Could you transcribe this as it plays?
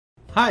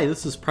Hi,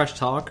 this is Presh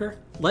Talwalkar.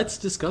 Let's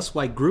discuss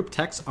why group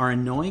texts are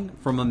annoying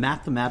from a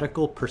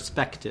mathematical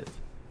perspective.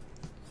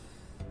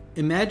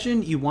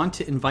 Imagine you want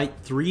to invite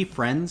 3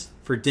 friends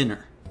for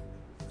dinner.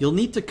 You'll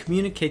need to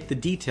communicate the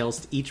details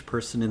to each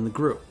person in the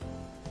group.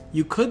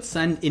 You could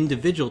send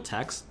individual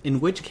texts, in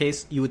which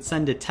case you would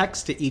send a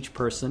text to each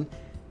person,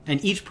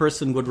 and each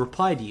person would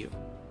reply to you.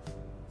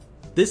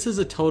 This is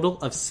a total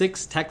of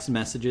 6 text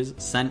messages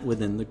sent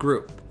within the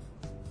group.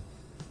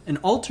 An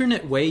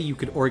alternate way you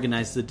could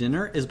organize the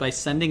dinner is by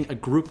sending a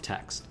group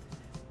text.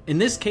 In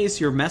this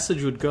case, your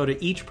message would go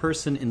to each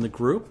person in the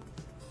group,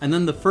 and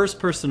then the first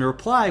person to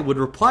reply would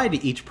reply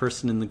to each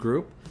person in the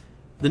group.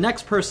 The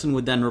next person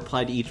would then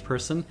reply to each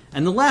person,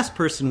 and the last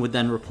person would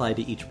then reply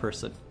to each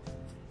person.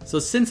 So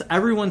since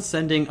everyone's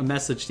sending a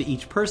message to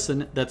each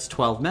person, that's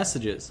 12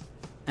 messages.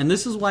 And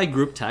this is why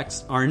group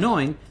texts are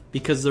annoying,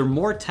 because there are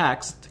more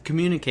texts to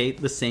communicate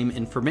the same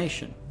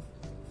information.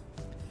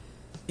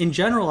 In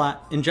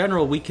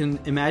general, we can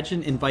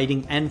imagine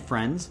inviting n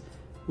friends.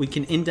 We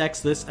can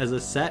index this as a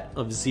set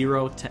of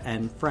 0 to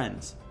n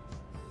friends.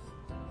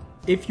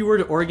 If you were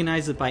to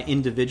organize it by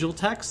individual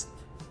text,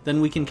 then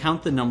we can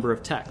count the number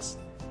of texts.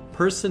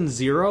 Person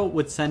 0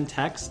 would send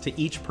text to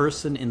each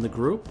person in the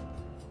group,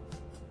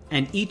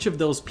 and each of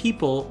those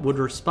people would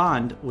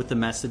respond with a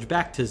message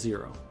back to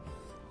 0.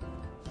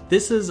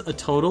 This is a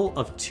total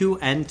of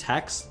 2n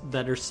texts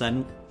that are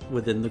sent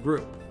within the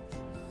group.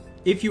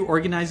 If you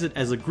organize it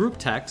as a group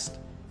text,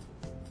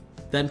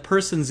 then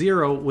person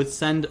 0 would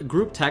send a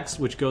group text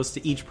which goes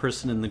to each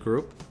person in the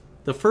group.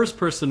 The first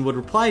person would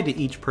reply to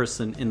each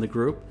person in the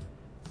group,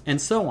 and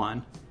so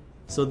on,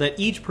 so that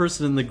each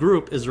person in the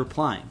group is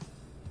replying.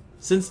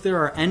 Since there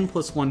are n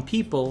plus 1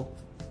 people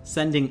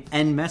sending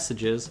n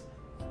messages,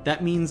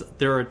 that means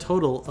there are a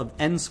total of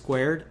n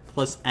squared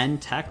plus n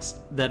texts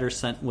that are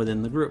sent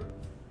within the group.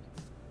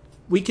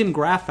 We can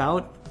graph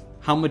out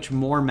how much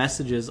more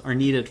messages are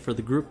needed for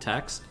the group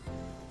text.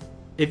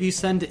 If you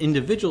send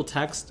individual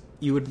text,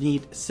 you would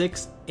need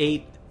 6,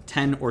 8,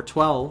 10, or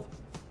 12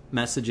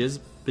 messages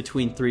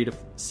between 3 to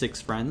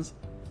 6 friends.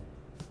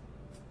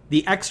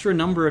 The extra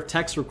number of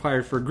texts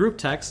required for group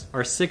text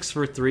are 6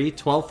 for 3,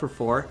 12 for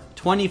 4,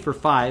 20 for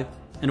 5,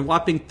 and a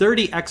whopping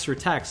 30 extra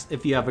texts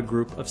if you have a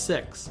group of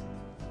 6.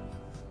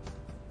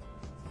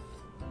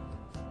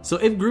 So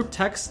if group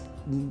text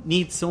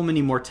needs so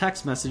many more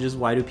text messages,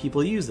 why do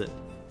people use it?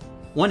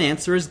 One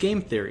answer is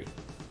game theory.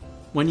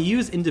 When you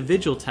use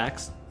individual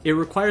text, it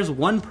requires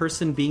one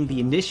person being the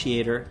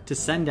initiator to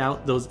send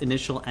out those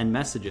initial n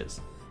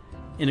messages.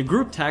 In a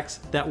group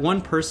text, that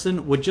one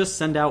person would just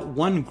send out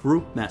one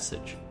group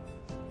message.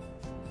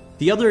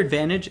 The other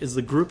advantage is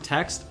the group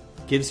text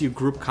gives you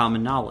group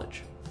common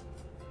knowledge.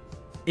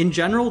 In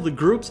general, the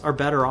groups are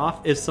better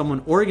off if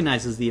someone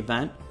organizes the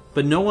event,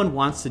 but no one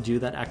wants to do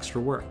that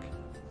extra work.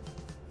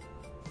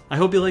 I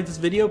hope you liked this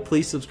video.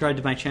 Please subscribe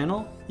to my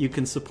channel. You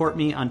can support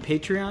me on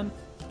Patreon,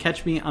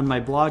 catch me on my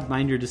blog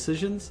Mind Your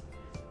Decisions,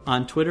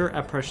 on Twitter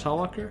at Presh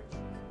Talwalkar,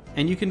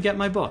 and you can get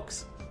my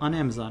books on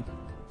Amazon.